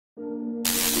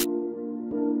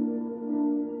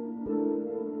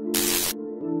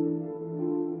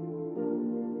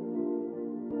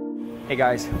Hey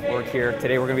guys, we're here.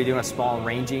 Today we're going to be doing a small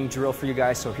ranging drill for you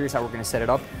guys. So here's how we're going to set it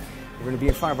up. We're going to be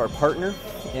in front of our partner,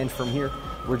 and from here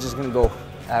we're just going to go,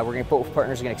 both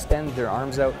partners are going to extend their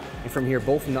arms out, and from here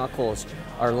both knuckles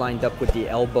are lined up with the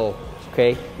elbow.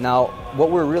 Okay, now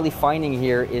what we're really finding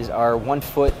here is our 1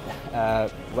 foot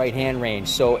right hand range.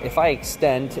 So if I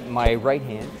extend my right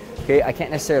hand, okay, I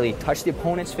can't necessarily touch the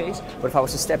opponent's face, but if I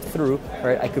was to step through,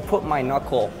 right, I could put my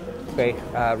knuckle, okay,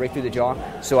 right through the jaw.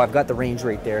 So I've got the range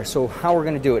right there. So how we're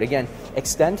gonna do it, again,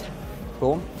 extend,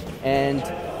 boom, and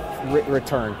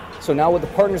return. So now what the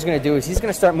partner's gonna do is he's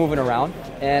gonna start moving around,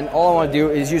 and all I wanna do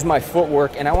is use my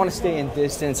footwork, and I wanna stay in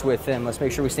distance with him. Let's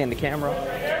make sure we stay in the camera,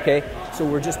 okay? So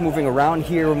we're just moving around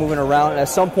here, we're moving around, and at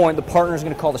some point the partner's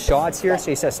gonna call the shots here,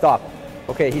 so he says stop.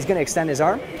 Okay, he's gonna extend his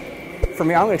arm. From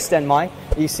here, I'm gonna extend mine.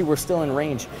 You see we're still in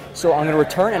range. So I'm gonna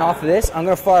return, and off of this, I'm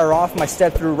gonna fire off my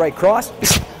step through right cross.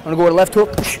 I'm gonna go with a left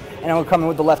hook, and I'm gonna come in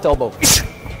with the left elbow.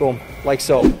 Boom, like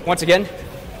so. Once again,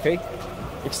 okay,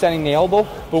 extending the elbow.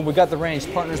 Boom, we got the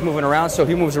range. Partner's moving around, so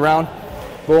he moves around.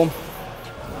 Boom.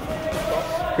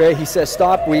 Okay, he says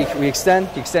stop, we extend,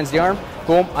 he extends the arm.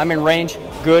 Boom, I'm in range,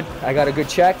 good. I got a good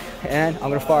check, and I'm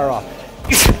gonna fire off.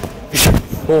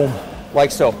 Boom,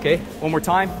 like so, okay? One more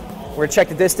time, we're gonna check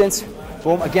the distance.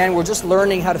 Boom, again, we're just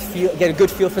learning how to get a good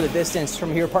feel for the distance.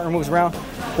 From here, partner moves around.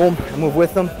 Boom, I move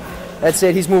with him. That's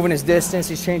it, he's moving his distance,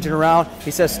 he's changing around.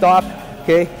 He says stop,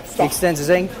 okay? Stop. He extends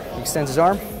his aim, he extends his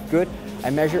arm, good.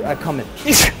 I measure, I come in.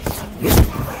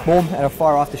 Boom, and I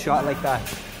fire off the shot like that.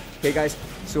 Okay guys,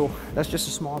 so that's just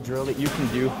a small drill that you can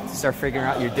do to start figuring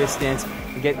out your distance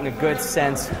and getting a good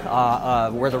sense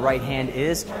where the right hand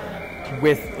is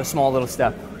with a small little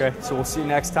step, okay? So we'll see you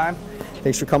next time.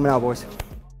 Thanks for coming out, boys.